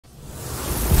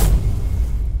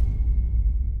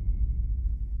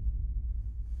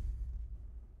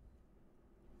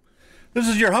This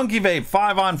is your Hunky Vape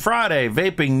 5 on Friday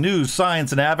Vaping News,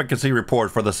 Science, and Advocacy Report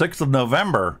for the 6th of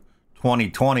November,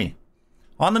 2020.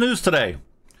 On the news today,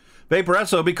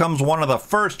 Vaporesso becomes one of the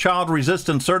first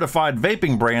child-resistant certified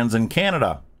vaping brands in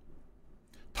Canada.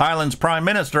 Thailand's Prime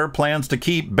Minister plans to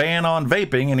keep ban on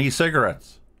vaping and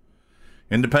e-cigarettes.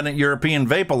 Independent European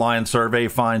Vape Alliance survey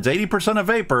finds 80% of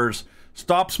vapers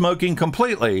stop smoking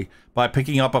completely by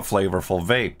picking up a flavorful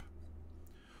vape.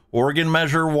 Oregon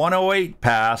Measure 108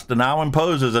 passed and now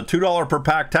imposes a $2 per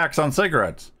pack tax on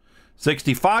cigarettes,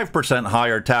 65%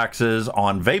 higher taxes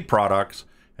on vape products,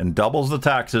 and doubles the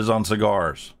taxes on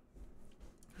cigars.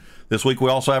 This week we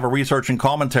also have a research and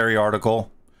commentary article.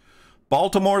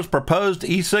 Baltimore's proposed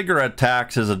e-cigarette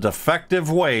tax is a defective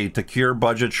way to cure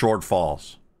budget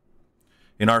shortfalls.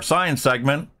 In our science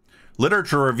segment,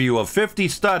 literature review of 50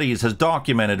 studies has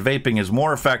documented vaping is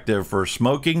more effective for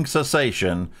smoking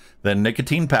cessation than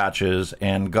nicotine patches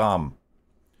and gum.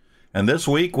 And this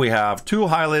week we have two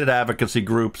highlighted advocacy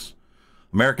groups,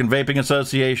 American Vaping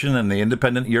Association and the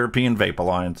Independent European Vape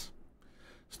Alliance.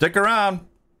 Stick around.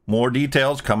 More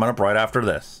details coming up right after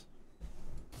this.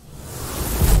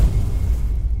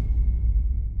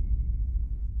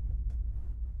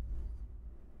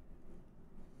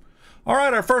 All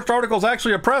right, our first article is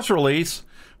actually a press release.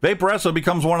 Vaporesso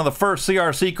becomes one of the first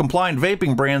CRC-compliant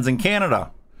vaping brands in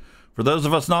Canada. For those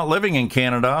of us not living in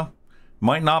Canada,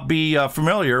 might not be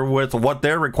familiar with what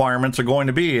their requirements are going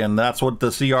to be, and that's what the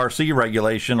CRC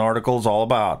regulation article is all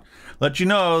about. Let you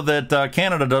know that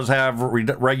Canada does have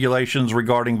regulations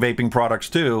regarding vaping products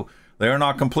too. They are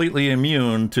not completely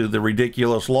immune to the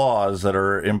ridiculous laws that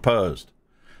are imposed.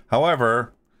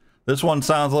 However, this one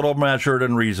sounds a little measured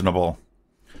and reasonable.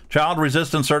 Child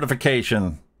Resistant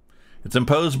Certification. It's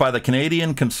imposed by the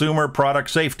Canadian Consumer Product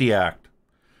Safety Act,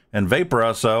 and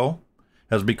Vaporesso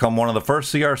has become one of the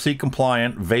first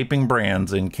CRC-compliant vaping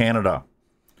brands in Canada.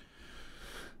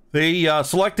 They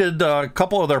selected a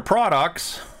couple of their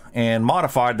products and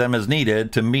modified them as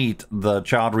needed to meet the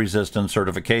Child Resistant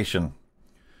certification.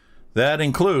 That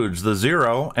includes the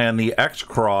Zero and the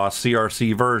X-Cross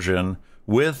CRC version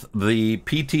with the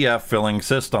PTF filling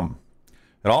system.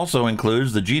 It also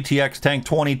includes the GTX Tank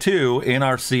 22 in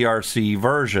our CRC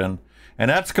version, and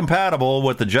that's compatible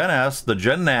with the Gen S, the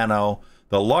Gen Nano,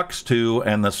 the Lux 2,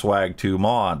 and the Swag 2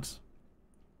 mods.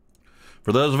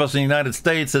 For those of us in the United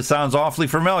States, it sounds awfully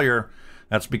familiar.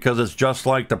 That's because it's just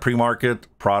like the pre-market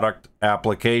product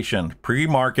application.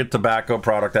 Pre-market tobacco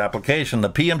product application, the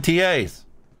PMTAs.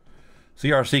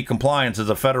 CRC compliance is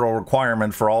a federal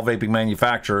requirement for all vaping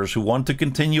manufacturers who want to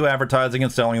continue advertising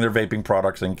and selling their vaping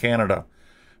products in Canada.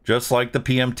 Just like the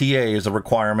PMTA is a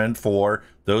requirement for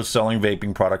those selling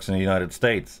vaping products in the United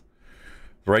States.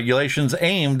 The regulations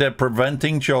aimed at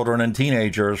preventing children and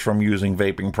teenagers from using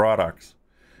vaping products.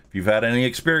 If you've had any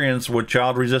experience with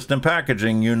child-resistant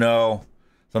packaging, you know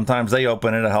sometimes they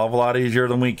open it a hell of a lot easier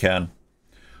than we can.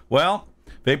 Well,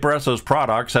 Vaporesso's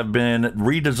products have been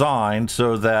redesigned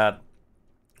so that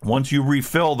once you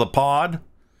refill the pod,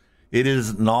 it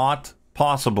is not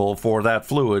possible for that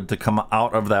fluid to come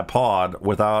out of that pod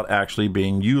without actually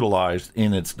being utilized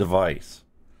in its device.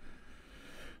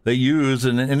 They use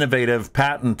an innovative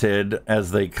patented,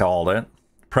 as they called it,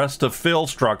 press-to-fill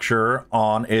structure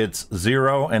on its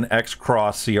Zero and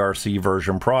X-Cross CRC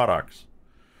version products.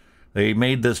 They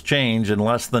made this change in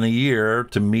less than a year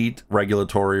to meet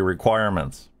regulatory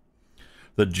requirements.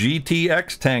 The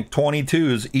GTX Tank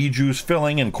 22's e-juice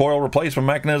filling and coil replacement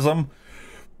mechanism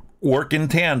work in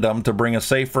tandem to bring a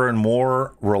safer and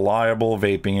more reliable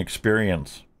vaping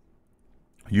experience.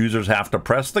 Users have to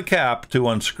press the cap to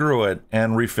unscrew it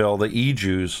and refill the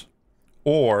e-juice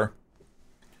or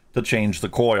to change the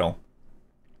coil.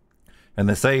 And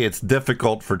they say it's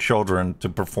difficult for children to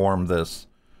perform this,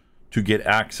 to get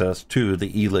access to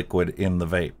the e-liquid in the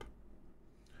vape.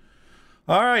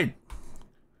 All right,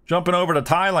 jumping over to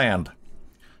Thailand.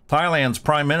 Thailand's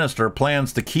Prime Minister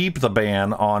plans to keep the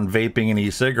ban on vaping and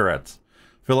e-cigarettes.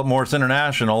 Philip Morris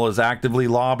International is actively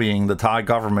lobbying the Thai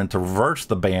government to reverse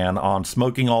the ban on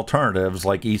smoking alternatives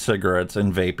like e-cigarettes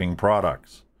and vaping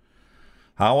products.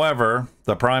 However,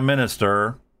 the Prime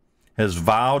Minister has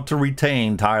vowed to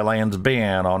retain Thailand's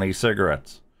ban on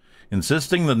e-cigarettes,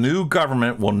 insisting the new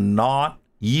government will not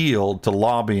yield to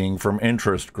lobbying from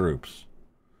interest groups.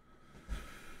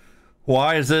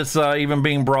 Why is this even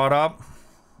being brought up?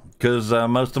 Because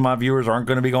most of my viewers aren't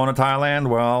going to be going to Thailand.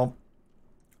 Well,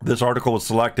 this article was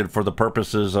selected for the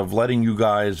purposes of letting you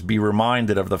guys be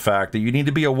reminded of the fact that you need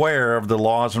to be aware of the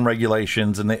laws and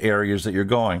regulations in the areas that you're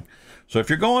going. So if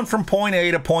you're going from point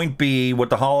A to point B with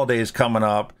the holidays coming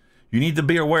up, you need to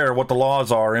be aware of what the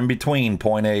laws are in between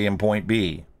point A and point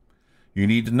B. You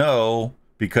need to know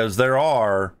because there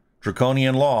are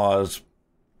draconian laws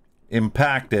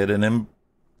impacted and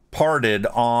imparted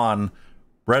on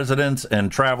residents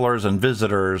and travelers and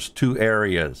visitors to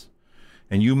areas.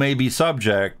 And you may be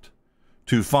subject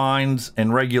to fines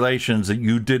and regulations that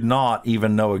you did not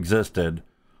even know existed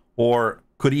or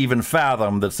could even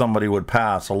fathom that somebody would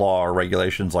pass a law or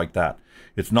regulations like that.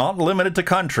 It's not limited to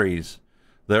countries.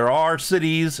 There are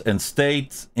cities and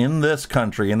states in this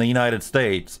country, in the United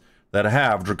States, that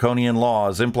have draconian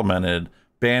laws implemented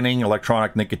banning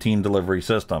electronic nicotine delivery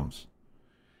systems.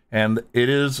 And it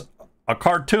is a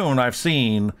cartoon I've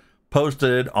seen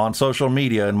posted on social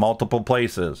media in multiple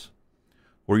places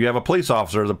where you have a police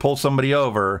officer that pulls somebody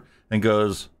over and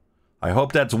goes, I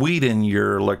hope that's weed in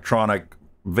your electronic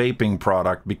vaping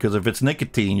product, because if it's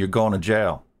nicotine, you're going to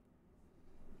jail.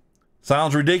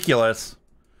 Sounds ridiculous,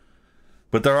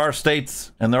 but there are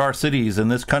states and there are cities in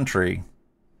this country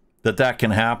that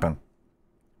can happen.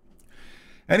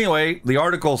 Anyway, the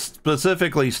article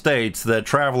specifically states that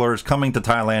travelers coming to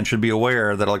Thailand should be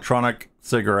aware that electronic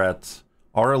cigarettes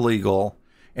are illegal,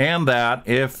 and that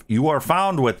if you are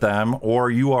found with them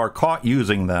or you are caught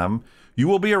using them, you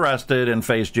will be arrested and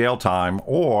face jail time,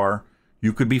 or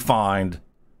you could be fined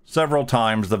several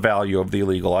times the value of the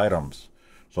illegal items.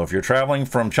 So if you're traveling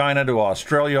from China to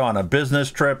Australia on a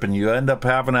business trip and you end up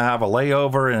having to have a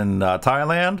layover in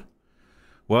Thailand,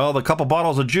 well, the couple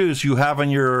bottles of juice you have in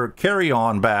your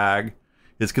carry-on bag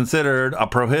is considered a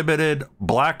prohibited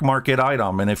black market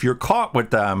item. And if you're caught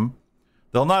with them,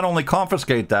 they'll not only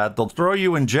confiscate that, they'll throw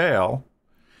you in jail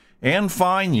and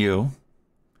fine you.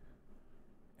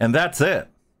 And that's it.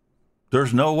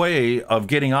 There's no way of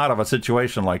getting out of a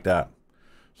situation like that.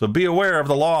 So be aware of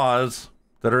the laws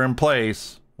that are in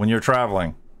place when you're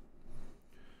traveling.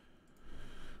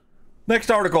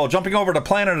 Next article, jumping over to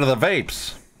Planet of the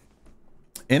Vapes.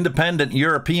 Independent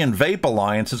European Vape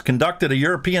Alliance has conducted a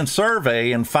European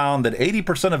survey and found that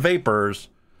 80% of vapers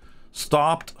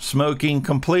stopped smoking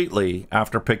completely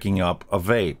after picking up a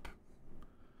vape.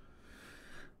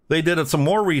 They did some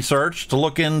more research to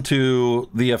look into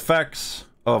the effects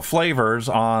of flavors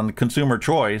on consumer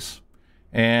choice,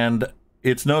 and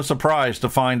it's no surprise to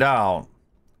find out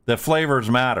that flavors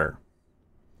matter.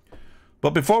 But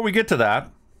before we get to that,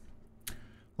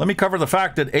 let me cover the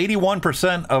fact that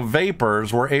 81% of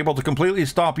vapers were able to completely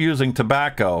stop using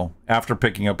tobacco after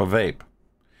picking up a vape.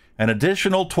 An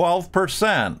additional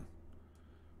 12%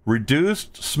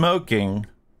 reduced smoking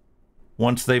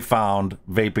once they found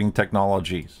vaping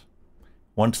technologies,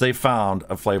 once they found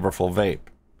a flavorful vape.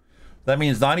 That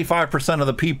means 95% of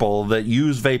the people that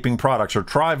use vaping products or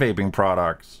try vaping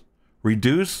products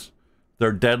reduce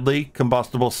their deadly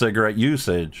combustible cigarette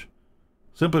usage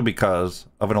simply because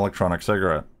of an electronic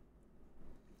cigarette.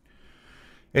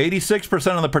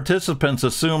 86% of the participants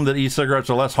assume that e-cigarettes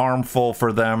are less harmful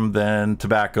for them than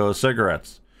tobacco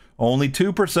cigarettes. Only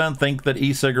 2% think that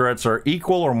e-cigarettes are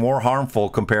equal or more harmful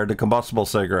compared to combustible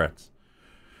cigarettes.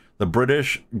 The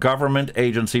British government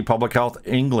agency Public Health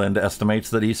England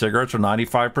estimates that e-cigarettes are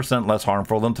 95% less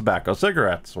harmful than tobacco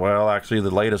cigarettes. Well, actually,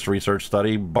 the latest research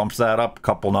study bumps that up a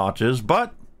couple notches,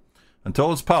 but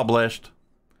until it's published,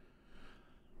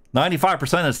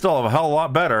 95% is still a hell of a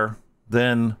lot better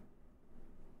than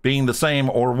being the same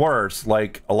or worse,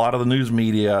 like a lot of the news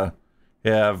media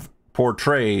have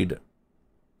portrayed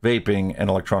vaping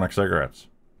and electronic cigarettes.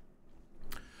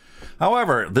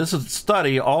 However, this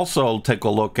study also took a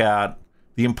look at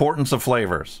the importance of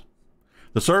flavors.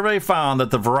 The survey found that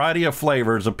the variety of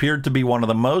flavors appeared to be one of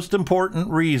the most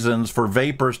important reasons for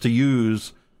vapers to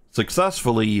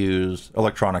successfully use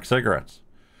electronic cigarettes.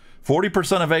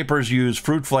 40% of vapers use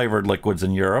fruit-flavored liquids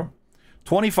in Europe,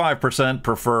 25%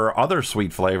 prefer other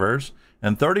sweet flavors,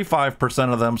 and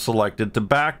 35% of them selected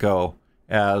tobacco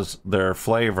as their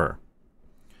flavor.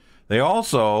 They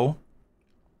also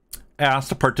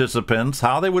asked participants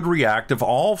how they would react if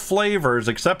all flavors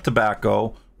except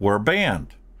tobacco were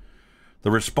banned.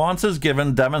 The responses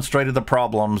given demonstrated the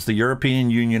problems the European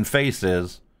Union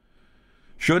faces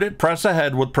should it press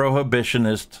ahead with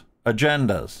prohibitionist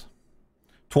agendas.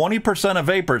 20% of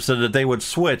vapers said that they would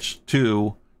switch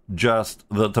to just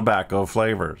the tobacco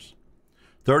flavors.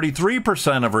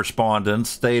 33% of respondents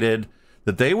stated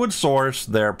that they would source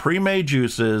their pre-made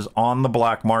juices on the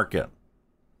black market.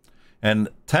 And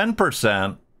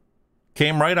 10%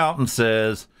 came right out and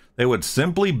says they would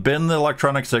simply bin the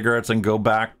electronic cigarettes and go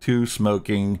back to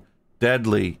smoking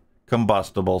deadly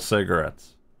combustible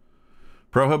cigarettes.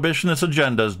 Prohibitionist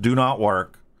agendas do not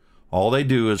work. All they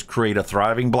do is create a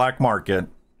thriving black market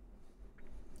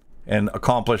and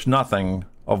accomplish nothing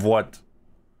of what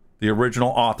the original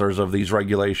authors of these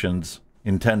regulations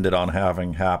intended on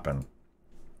having happen.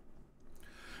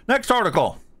 Next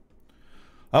article.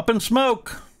 Up in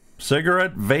smoke.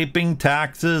 Cigarette vaping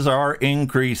taxes are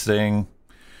increasing.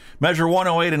 Measure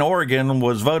 108 in Oregon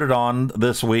was voted on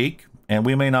this week, and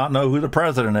we may not know who the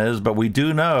president is, but we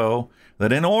do know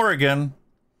that in Oregon,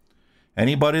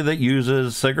 anybody that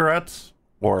uses cigarettes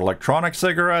or electronic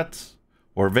cigarettes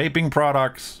or vaping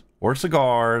products or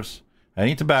cigars,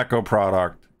 any tobacco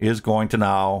product, is going to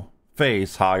now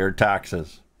face higher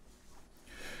taxes.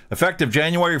 Effective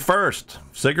January 1st,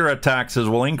 cigarette taxes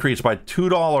will increase by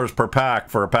 $2 per pack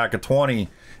for a pack of 20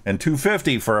 and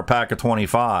 $2.50 for a pack of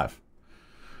 25.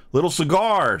 Little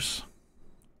cigars,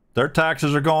 their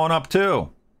taxes are going up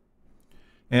too.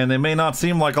 And they may not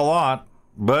seem like a lot,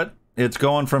 but it's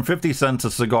going from 50 cents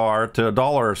a cigar to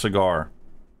 $1 a cigar.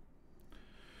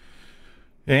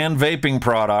 And vaping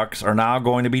products are now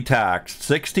going to be taxed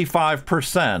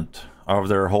 65% of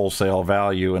their wholesale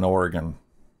value in Oregon.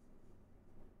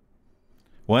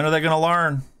 When are they going to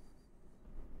learn?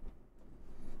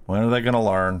 When are they going to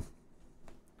learn?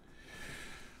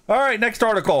 All right, next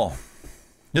article.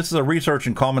 This is a research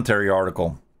and commentary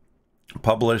article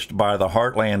published by the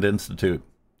Heartland Institute.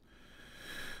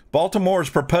 Baltimore's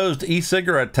proposed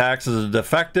e-cigarette tax is a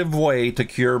defective way to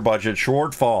cure budget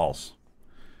shortfalls.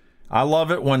 I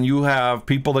love it when you have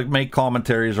people that make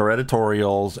commentaries or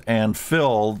editorials and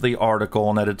fill the article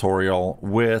and editorial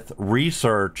with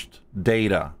researched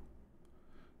data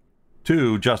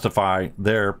to justify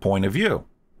their point of view.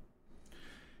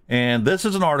 And this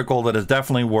is an article that is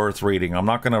definitely worth reading. I'm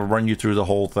not going to run you through the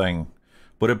whole thing,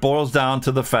 but it boils down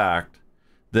to the fact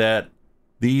that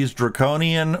these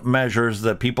draconian measures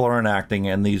that people are enacting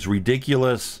and these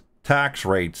ridiculous tax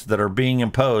rates that are being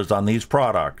imposed on these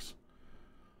products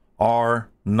are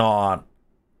not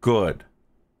good.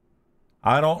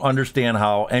 I don't understand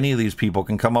how any of these people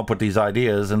can come up with these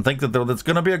ideas and think that that's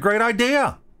going to be a great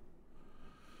idea.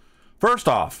 First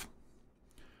off,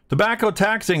 tobacco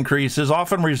tax increases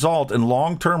often result in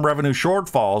long-term revenue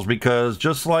shortfalls because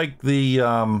just like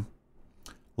the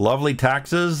lovely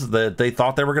taxes that they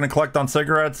thought they were going to collect on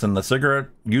cigarettes and the cigarette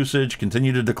usage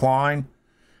continued to decline,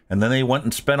 and then they went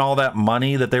and spent all that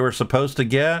money that they were supposed to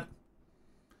get,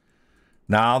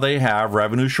 now they have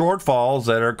revenue shortfalls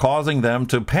that are causing them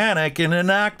to panic and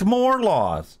enact more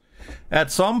laws.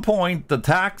 At some point, the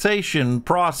taxation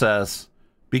process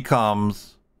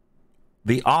becomes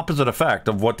the opposite effect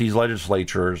of what these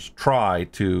legislatures try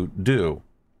to do.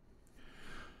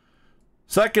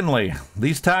 Secondly,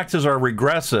 these taxes are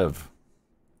regressive.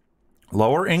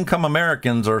 Lower income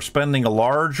Americans are spending a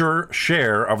larger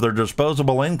share of their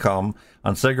disposable income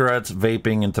on cigarettes,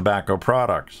 vaping, and tobacco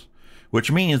products,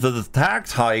 which means that the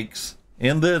tax hikes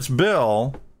in this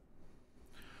bill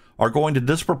are going to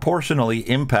disproportionately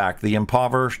impact the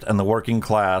impoverished and the working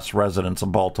class residents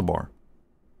of Baltimore.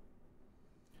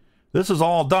 This is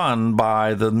all done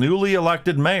by the newly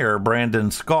elected mayor, Brandon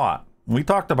Scott. We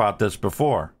talked about this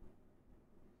before.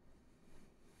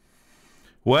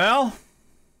 Well,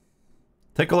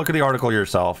 take a look at the article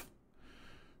yourself.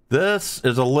 This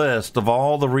is a list of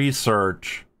all the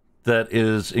research that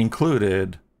is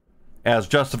included as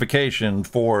justification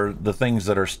for the things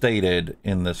that are stated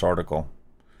in this article.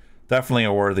 Definitely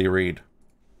a worthy read.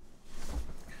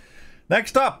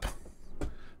 Next up,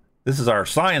 this is our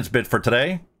science bit for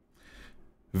today.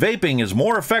 Vaping is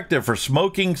more effective for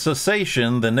smoking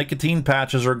cessation than nicotine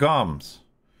patches or gums.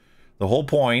 The whole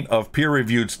point of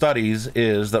peer-reviewed studies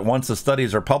is that once the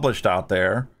studies are published out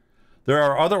there, there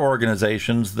are other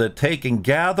organizations that take and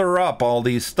gather up all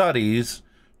these studies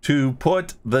to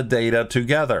put the data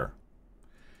together.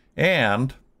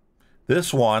 And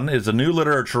this one is a new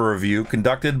literature review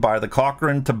conducted by the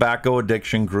Cochrane Tobacco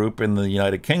Addiction Group in the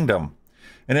United Kingdom.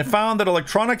 And it found that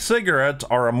electronic cigarettes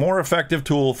are a more effective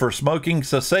tool for smoking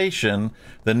cessation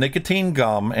than nicotine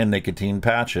gum and nicotine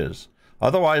patches,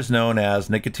 otherwise known as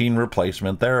nicotine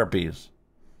replacement therapies.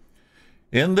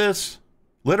 In this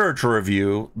literature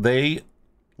review, they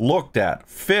looked at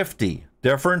 50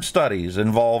 different studies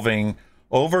involving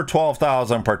over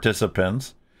 12,000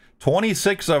 participants.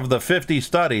 26 of the 50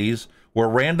 studies were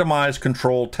randomized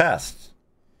controlled tests.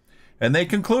 And they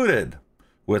concluded,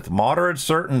 with moderate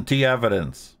certainty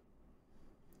evidence,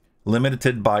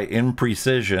 limited by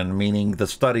imprecision, meaning the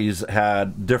studies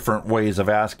had different ways of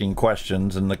asking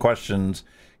questions, and the questions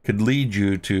could lead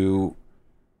you to,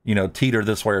 teeter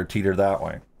this way or teeter that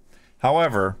way.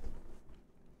 However,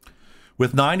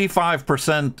 with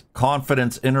 95%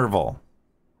 confidence interval,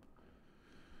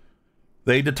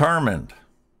 they determined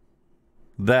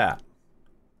that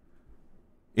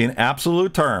in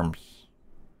absolute terms,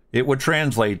 it would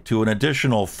translate to an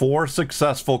additional 4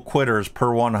 successful quitters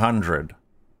per 100.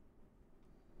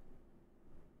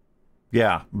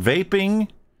 Yeah, vaping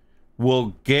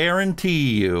will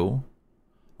guarantee you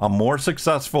a more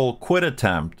successful quit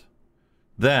attempt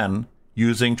than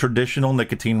using traditional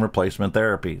nicotine replacement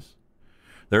therapies.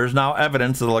 There is now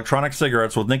evidence that electronic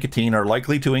cigarettes with nicotine are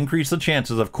likely to increase the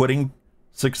chances of quitting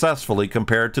successfully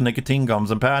compared to nicotine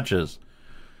gums and patches.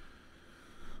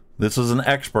 This is an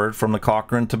expert from the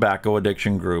Cochrane Tobacco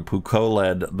Addiction Group who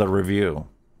co-led the review.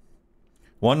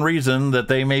 One reason that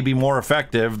they may be more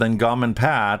effective than gum and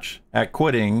patch at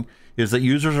quitting is that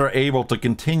users are able to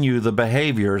continue the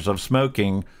behaviors of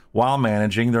smoking while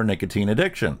managing their nicotine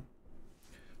addiction.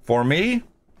 For me,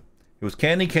 it was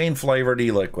candy cane flavored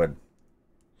e-liquid.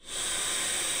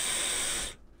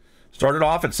 Started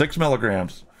off at 6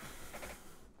 milligrams.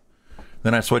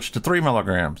 Then I switched to 3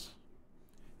 milligrams.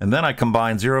 And then I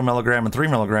combined 0 milligram and 3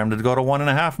 milligram to go to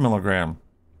 1.5 milligram.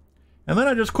 And then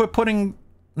I just quit putting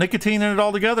nicotine in it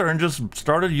altogether and just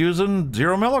started using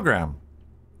 0 milligram.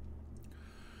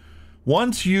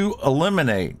 Once you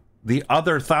eliminate the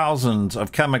other thousands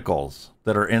of chemicals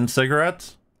that are in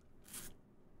cigarettes,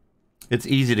 it's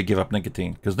easy to give up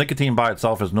nicotine, because nicotine by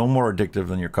itself is no more addictive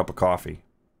than your cup of coffee.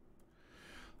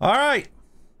 All right.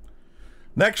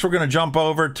 Next, we're going to jump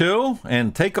over to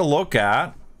and take a look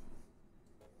at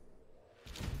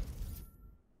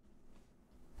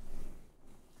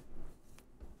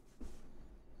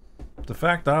the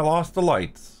fact that I lost the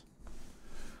lights.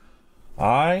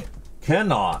 I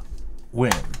cannot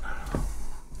win.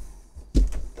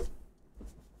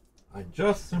 I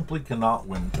just simply cannot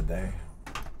win today.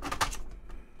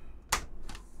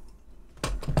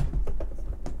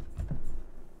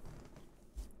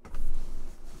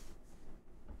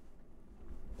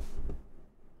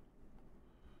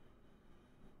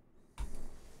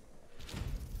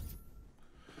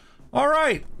 All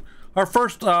right. Our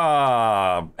first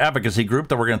advocacy group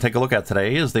that we're going to take a look at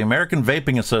today is the American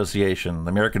Vaping Association.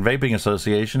 The American Vaping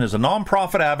Association is a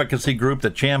nonprofit advocacy group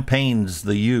that champions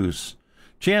the use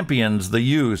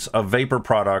of vapor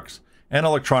products and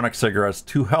electronic cigarettes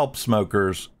to help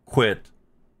smokers quit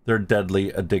their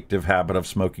deadly addictive habit of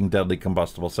smoking deadly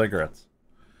combustible cigarettes.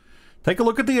 Take a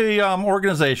look at the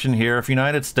organization here of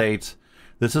United States.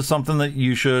 This is something that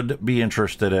you should be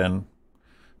interested in,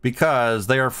 because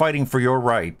they are fighting for your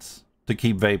rights to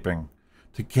keep vaping,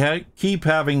 to keep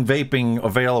having vaping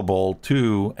available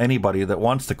to anybody that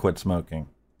wants to quit smoking.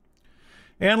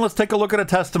 And let's take a look at a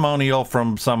testimonial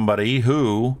from somebody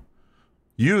who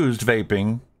used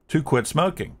vaping to quit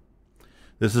smoking.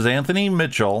 This is Anthony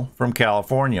Mitchell from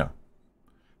California.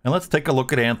 And let's take a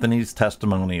look at Anthony's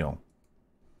testimonial.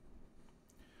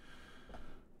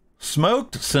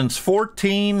 Smoked since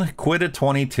 14, quit at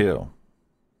 22.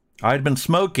 I'd been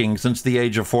smoking since the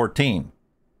age of 14.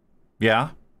 Yeah,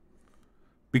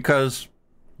 because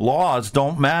laws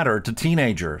don't matter to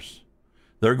teenagers.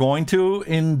 They're going to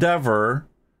endeavor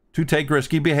to take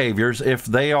risky behaviors if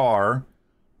they are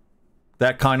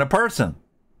that kind of person.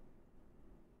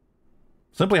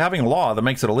 Simply having a law that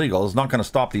makes it illegal is not going to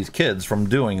stop these kids from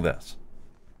doing this.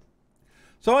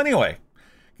 So anyway,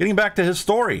 getting back to his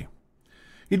story.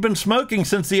 He'd been smoking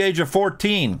since the age of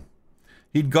 14.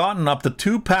 He'd gotten up to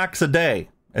 2 packs a day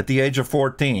at the age of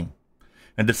 14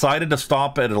 and decided to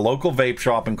stop at a local vape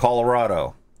shop in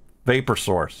Colorado, Vapor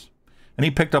Source, and he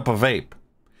picked up a vape.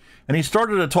 And he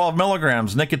started at 12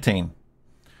 milligrams nicotine.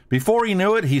 Before he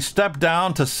knew it, he stepped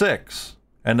down to 6,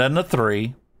 and then to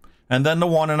 3, and then to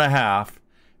 1.5,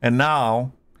 and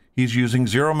now he's using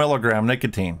 0 milligram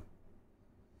nicotine.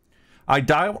 I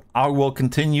doubt I will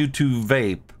continue to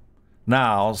vape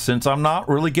now, since I'm not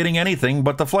really getting anything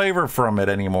but the flavor from it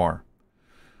anymore.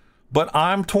 But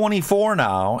I'm 24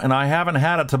 now, and I haven't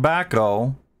had a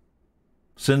tobacco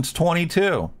since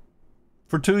 22.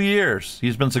 For 2 years,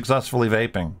 he's been successfully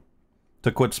vaping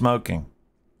to quit smoking.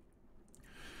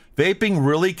 Vaping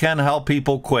really can help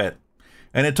people quit,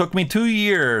 and it took me 2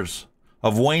 years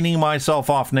of weaning myself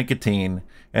off nicotine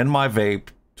and my vape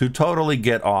to totally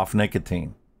get off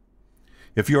nicotine.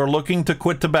 If you're looking to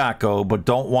quit tobacco but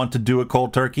don't want to do it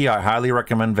cold turkey, I highly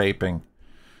recommend vaping.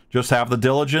 Just have the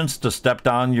diligence to step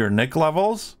down your nic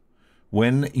levels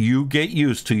when you get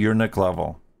used to your nic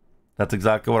level. That's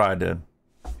exactly what I did.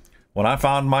 When I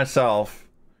found myself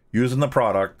using the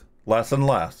product less and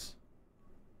less,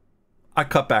 I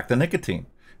cut back the nicotine.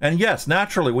 And yes,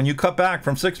 naturally, when you cut back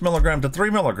from 6 milligram to 3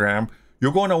 milligram,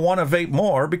 you're going to want to vape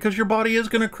more because your body is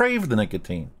going to crave the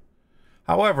nicotine.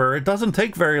 However, it doesn't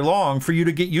take very long for you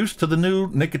to get used to the new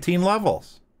nicotine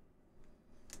levels.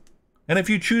 And if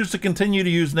you choose to continue to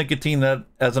use nicotine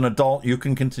as an adult, you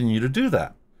can continue to do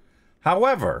that.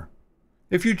 However,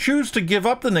 if you choose to give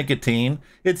up the nicotine,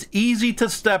 it's easy to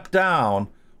step down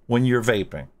when you're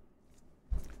vaping.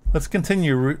 let's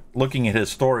continue looking at his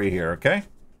story here, okay?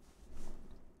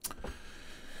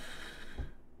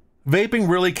 Vaping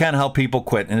really can help people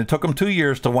quit, and it took him 2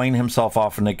 years to wean himself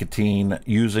off of nicotine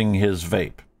using his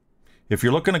vape. If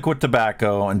you're looking to quit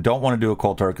tobacco and don't want to do a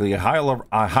cold turkey,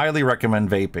 I highly recommend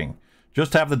vaping.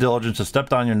 Just have the diligence to step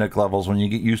down your nic levels when you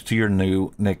get used to your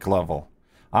new nic level.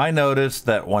 I noticed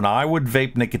that when I would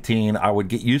vape nicotine, I would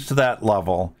get used to that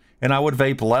level, and I would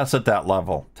vape less at that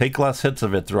level, take less hits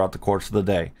of it throughout the course of the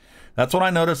day. That's when I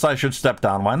noticed I should step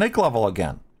down my nic level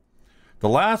again. The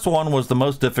last one was the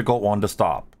most difficult one to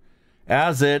stop,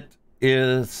 as it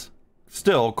is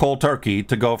still cold turkey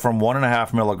to go from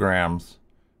 1.5 milligrams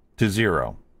to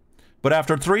 0. But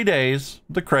after 3 days,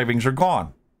 the cravings are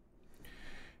gone.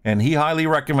 And he highly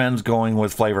recommends going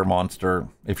with Flavor Monster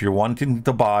if you're wanting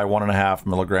to buy 1.5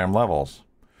 milligram levels.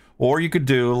 Or you could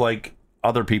do like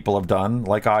other people have done,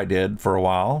 like I did for a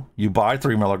while. You buy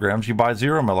 3 milligrams, you buy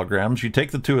 0 milligrams, you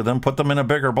take the two of them, put them in a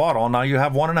bigger bottle, and now you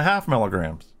have 1.5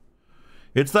 milligrams.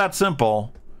 It's that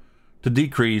simple to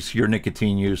decrease your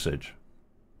nicotine usage.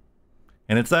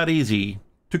 And it's that easy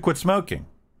to quit smoking,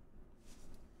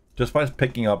 just by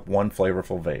picking up one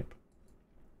flavorful vape.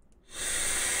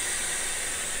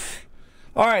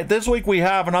 All right, this week we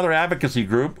have another advocacy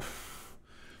group.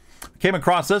 Came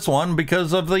across this one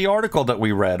because of the article that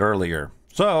we read earlier.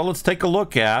 So let's take a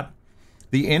look at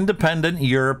the Independent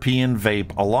European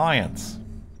Vape Alliance.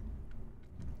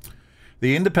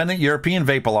 The Independent European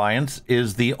Vape Alliance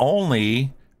is the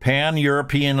only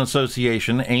pan-European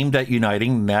association aimed at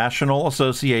uniting national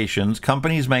associations,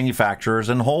 companies, manufacturers,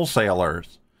 and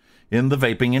wholesalers in the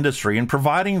vaping industry and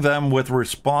providing them with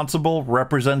responsible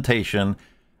representation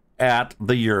at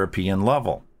the European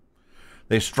level.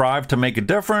 They strive to make a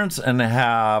difference and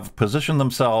have positioned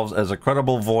themselves as a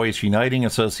credible voice, uniting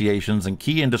associations and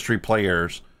key industry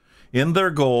players in their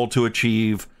goal to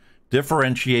achieve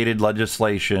differentiated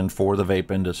legislation for the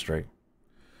vape industry.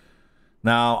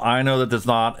 Now, I know that there's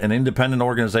not an independent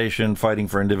organization fighting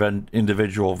for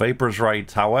individual vapors'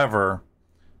 rights. However,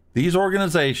 these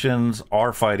organizations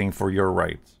are fighting for your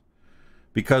rights,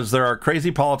 because there are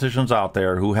crazy politicians out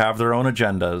there who have their own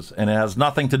agendas, and it has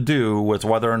nothing to do with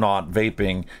whether or not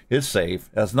vaping is safe.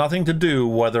 It has nothing to do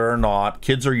whether or not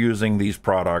kids are using these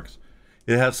products.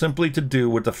 It has simply to do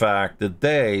with the fact that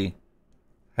they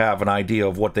have an idea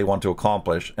of what they want to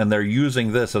accomplish, and they're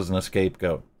using this as an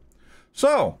scapegoat.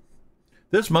 So,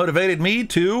 this motivated me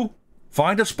to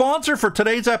find a sponsor for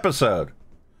today's episode.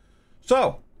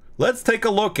 So, let's take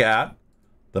a look at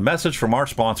the message from our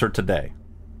sponsor today.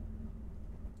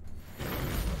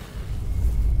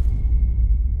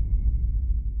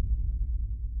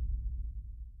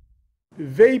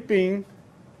 Vaping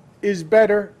is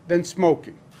better than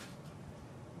smoking.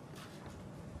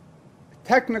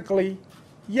 Technically,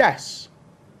 yes.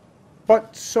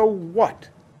 But so what?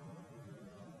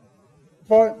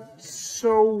 But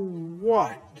so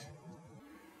what?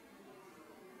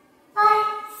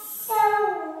 But so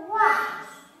what?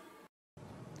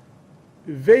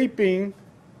 Vaping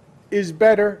is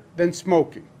better than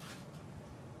smoking.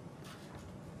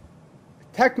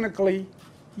 Technically,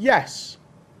 yes.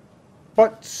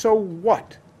 But so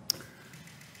what?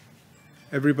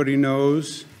 Everybody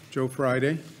knows Joe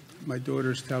Friday. My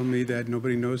daughters tell me that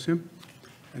nobody knows him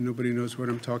and nobody knows what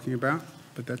I'm talking about,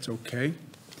 but that's okay.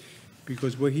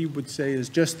 Because what he would say is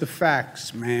just the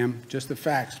facts, ma'am. Just the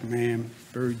facts, ma'am.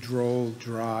 Very droll,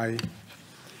 dry.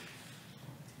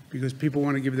 Because people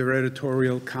want to give their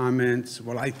editorial comments.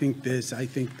 Well, I think this, I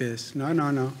think this. No, no,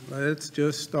 no. Let's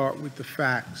just start with the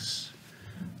facts.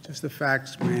 Just the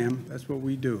facts, ma'am. That's what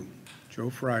we do. Joe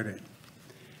Friday.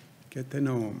 Get to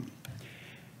know him.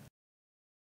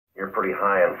 You're pretty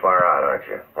high and far out, aren't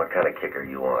you? What kind of kick are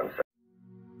you on, sir?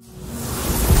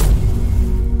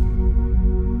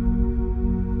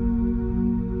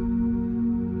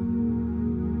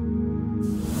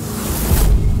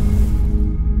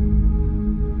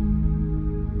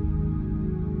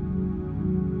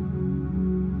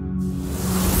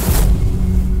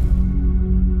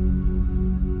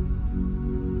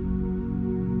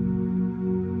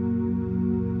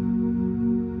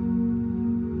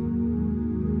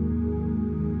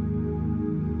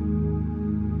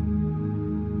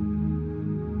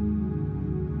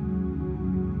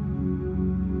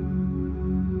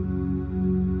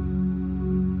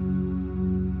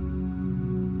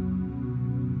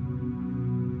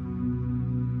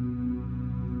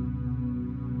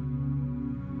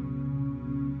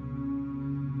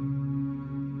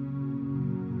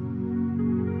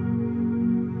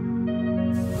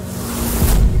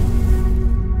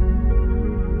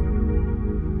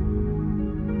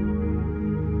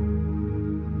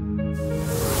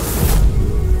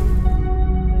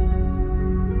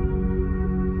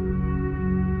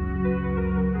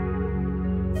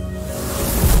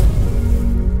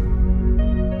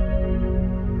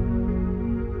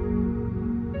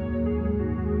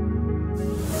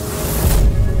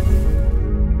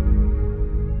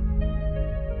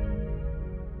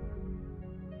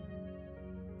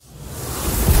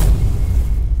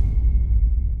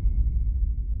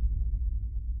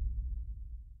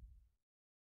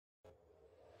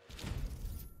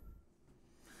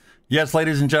 Yes,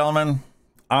 ladies and gentlemen,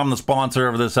 I'm the sponsor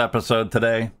of this episode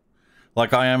today.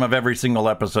 Like I am of every single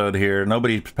episode here.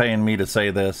 Nobody's paying me to say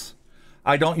this.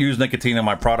 I don't use nicotine in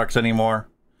my products anymore,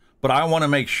 but I want to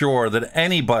make sure that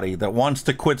anybody that wants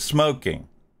to quit smoking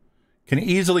can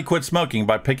easily quit smoking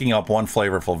by picking up one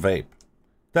flavorful vape.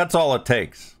 That's all it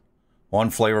takes. One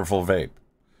flavorful vape.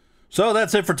 So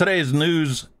that's it for today's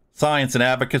news, science, and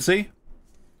advocacy.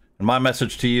 And my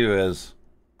message to you is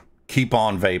keep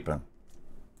on vaping.